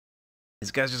This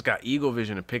guy's just got eagle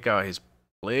vision to pick out his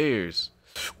players.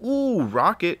 Ooh,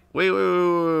 rocket.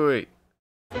 Wait.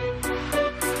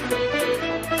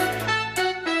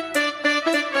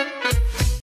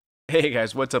 Hey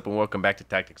guys, what's up and welcome back to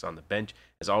Tactics on the Bench.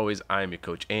 As always, I am your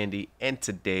coach Andy, and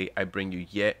today I bring you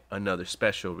yet another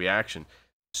special reaction.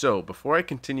 So before I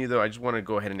continue though, I just want to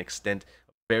go ahead and extend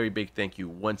a very big thank you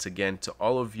once again to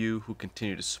all of you who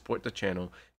continue to support the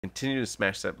channel, continue to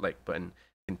smash that like button,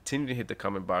 continue to hit the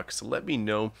comment box to let me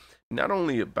know not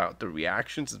only about the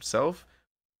reactions themselves,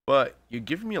 but you're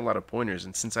giving me a lot of pointers,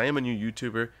 and since I am a new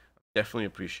YouTuber, definitely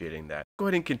appreciating that. Go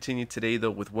ahead and continue today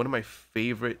though with one of my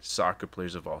favorite soccer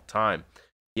players of all time.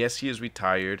 Yes, he is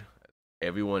retired.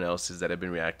 Everyone else's that I've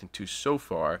been reacting to so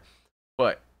far,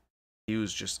 but he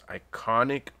was just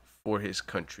iconic for his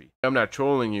country. I'm not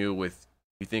trolling you with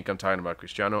you think I'm talking about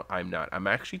Cristiano. I'm not. I'm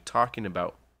actually talking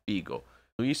about Figo.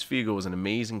 Luis Figo was an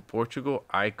amazing Portugal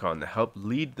icon that helped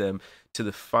lead them to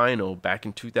the final back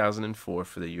in 2004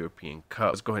 for the European Cup.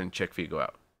 Let's go ahead and check Figo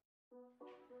out.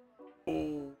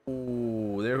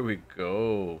 Oh, there we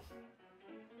go.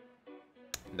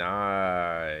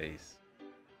 Nice.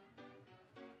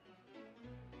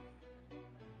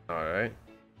 All right.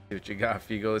 See what you got,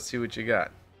 Figo. Let's see what you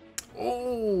got.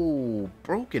 Oh,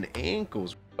 broken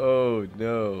ankles. Oh,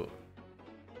 no.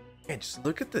 Man, just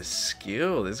look at the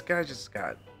skill. This guy just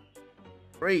got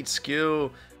great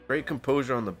skill, great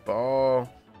composure on the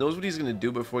ball. Knows what he's going to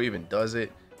do before he even does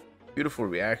it. Beautiful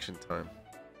reaction time.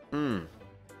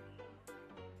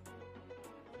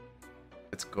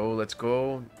 Let's go, let's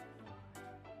go.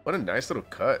 What a nice little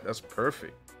cut. That's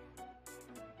perfect.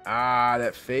 Ah,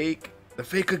 that fake. The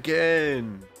fake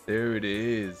again. There it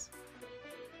is.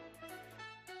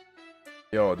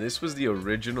 Yo, this was the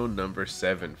original number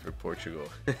 7 for Portugal.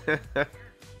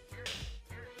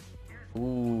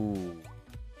 Ooh.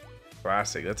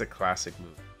 Classic. That's a classic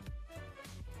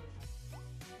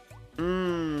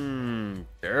move.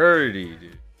 Dirty,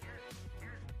 dude.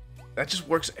 That just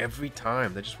works every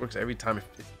time. That just works every time.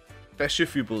 Especially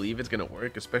if you believe it's going to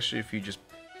work. Especially if you just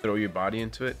throw your body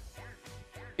into it.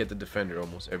 Get the defender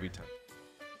almost every time.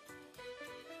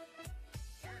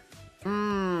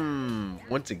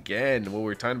 Once again, what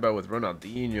we're talking about with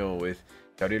Ronaldinho, with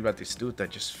Gabriel Batistuta,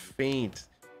 just feint.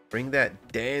 Bring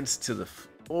that dance to the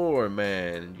floor,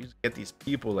 man. You just get these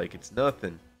people like it's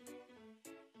nothing.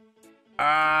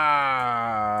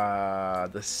 Ah,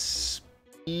 the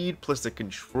speed plus the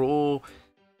control.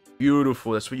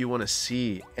 Beautiful. That's what you want to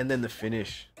see. And then the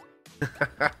finish.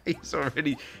 he's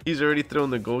already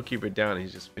thrown the goalkeeper down.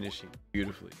 He's just finishing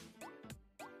beautifully.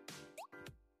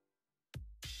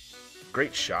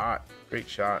 Great shot. Great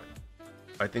shot.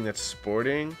 I think that's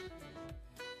sporting.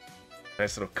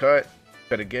 Nice little cut.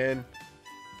 Cut again.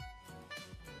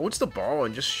 What's the ball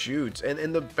and just shoots.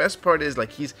 And the best part is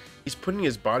like he's putting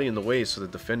his body in the way so the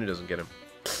defender doesn't get him.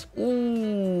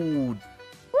 Ooh.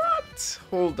 What?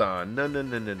 Hold on. No.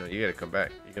 You gotta come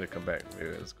back. You gotta come back. Wait,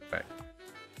 let's go back.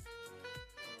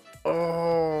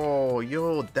 Oh,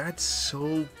 yo, that's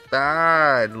so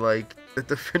bad. Like the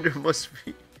defender must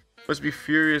be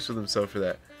furious with himself for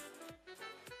that.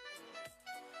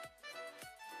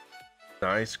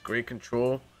 Nice, great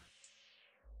control.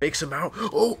 Makes him out.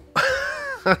 Oh.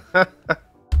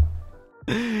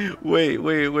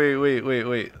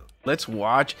 Wait. Let's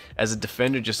watch as the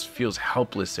defender just feels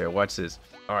helpless there. Watch this.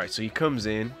 All right, so he comes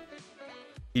in,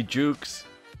 he jukes,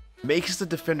 makes the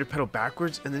defender pedal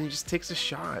backwards, and then he just takes a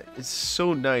shot. It's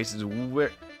so nice. It's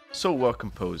so well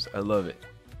composed. I love it.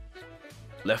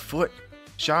 Left foot,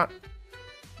 shot,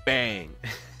 bang.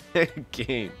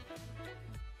 Game.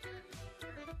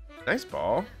 Nice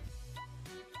ball.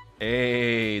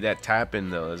 Hey, that tap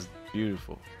in though is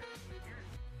beautiful.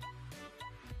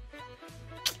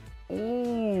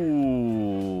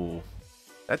 Ooh,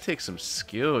 that takes some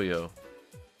skill, yo.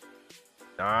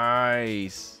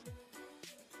 Nice.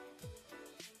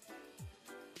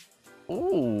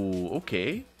 Ooh,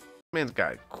 okay. Man's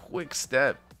got a quick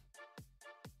step.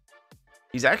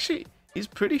 He's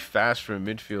pretty fast for a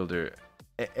midfielder,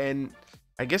 and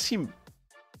I guess he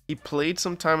played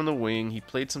some time on the wing. He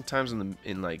played sometimes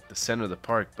in like the center of the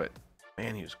park, but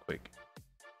man, he was quick.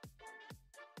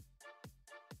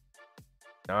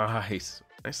 Nice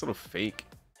little fake.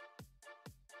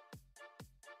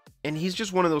 And he's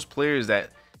just one of those players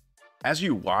that as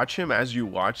you watch him, as you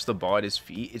watch the ball at his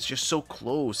feet, it's just so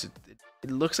close. It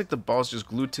looks like the ball's just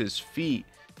glued to his feet,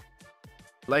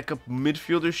 like a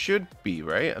midfielder should be,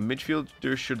 right? A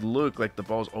midfielder should look like the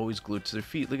ball's always glued to their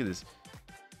feet. Look at this.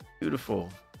 Beautiful.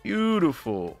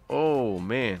 Beautiful. Oh,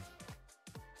 man.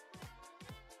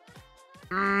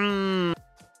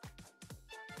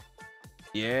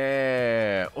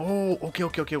 Yeah. Oh,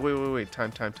 Okay. Wait.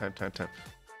 Time.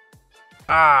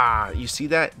 Ah, you see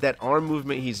that arm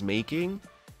movement he's making?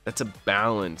 That's a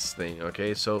balance thing,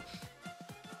 okay? So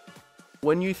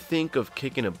when you think of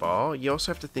kicking a ball, you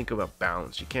also have to think about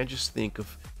balance. You can't just think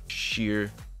of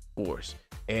sheer force.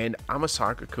 And I'm a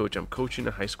soccer coach. I'm coaching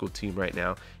a high school team right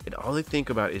now, and all they think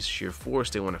about is sheer force.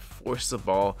 They want to force the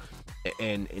ball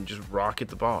and just rocket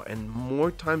the ball. And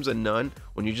more times than none,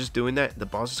 when you're just doing that, the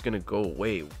ball's just gonna go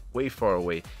away, way far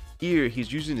away. Here,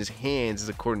 he's using his hands as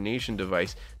a coordination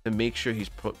device to make sure he's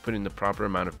putting the proper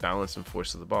amount of balance and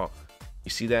force to the ball. You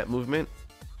see that movement?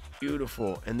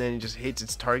 Beautiful. And then he just hits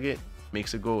its target,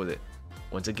 makes a goal with it.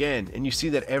 Once again, and you see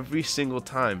that every single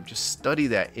time. Just study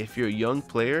that. If you're a young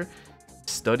player,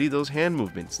 study those hand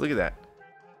movements. Look at that.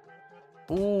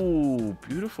 Ooh,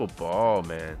 beautiful ball,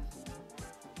 man.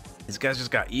 This guy's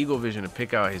just got eagle vision to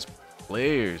pick out his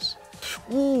players.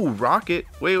 Ooh, rocket.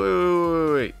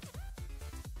 Wait.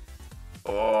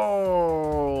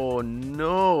 Oh,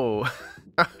 no.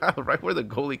 Right where the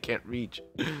goalie can't reach.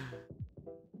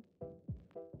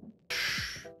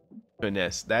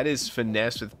 Finesse. That is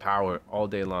finesse with power all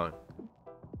day long.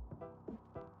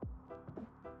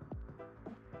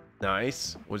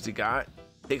 Nice. What's he got?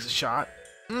 Takes a shot.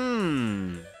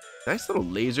 Nice little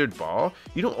lasered ball.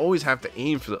 You don't always have to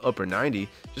aim for the upper 90.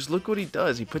 Just look what he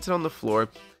does. He puts it on the floor.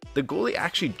 The goalie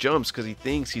actually jumps because he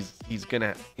thinks he's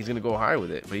gonna go high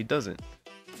with it, but he doesn't.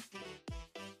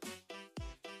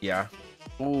 Yeah.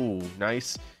 Ooh,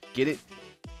 nice. Get it.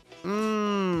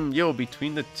 Yo,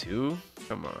 between the two.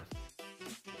 Come on.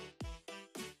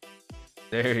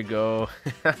 There you go.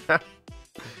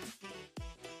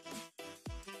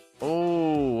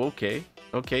 Oh, okay.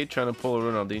 Okay, trying to pull a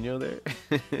Ronaldinho there.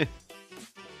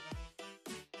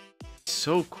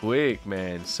 So quick,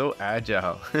 man. So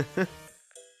agile.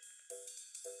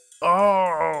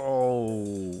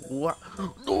 Oh, what?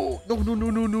 No.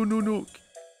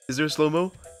 Is there a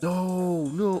slow-mo?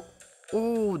 No.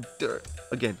 Oh, there.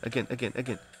 Again.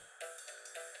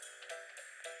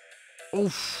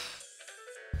 Oof.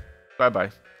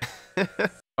 Bye-bye.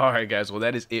 All right, guys. Well,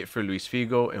 that is it for Luis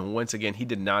Figo. And once again, he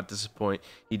did not disappoint.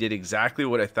 He did exactly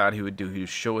what I thought he would do. He would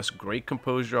show us great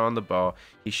composure on the ball.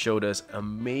 He showed us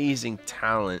amazing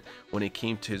talent when it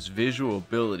came to his visual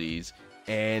abilities.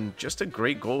 And just a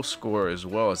great goal scorer as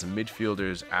well, as a midfielder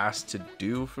is asked to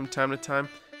do from time to time.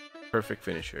 Perfect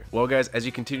finisher. Well, guys, as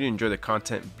you continue to enjoy the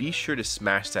content, be sure to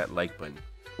smash that like button.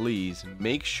 Please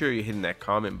make sure you're hitting that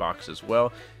comment box as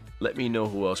well. Let me know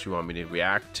who else you want me to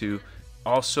react to.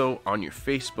 Also, on your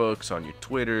Facebooks, on your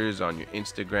Twitters, on your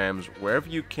Instagrams, wherever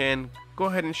you can, go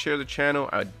ahead and share the channel.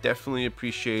 I would definitely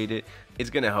appreciate it. It's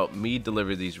going to help me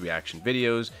deliver these reaction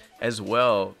videos. As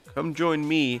well, come join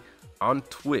me on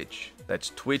Twitch. That's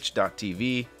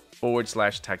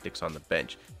twitch.tv/tactics on the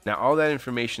bench. Now, all that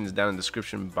information is down in the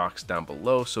description box down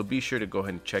below, so be sure to go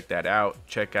ahead and check that out.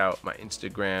 Check out my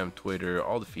Instagram, Twitter,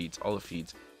 all the feeds.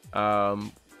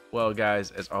 Well,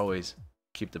 guys, as always,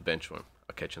 keep the bench warm.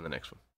 I'll catch you in the next one.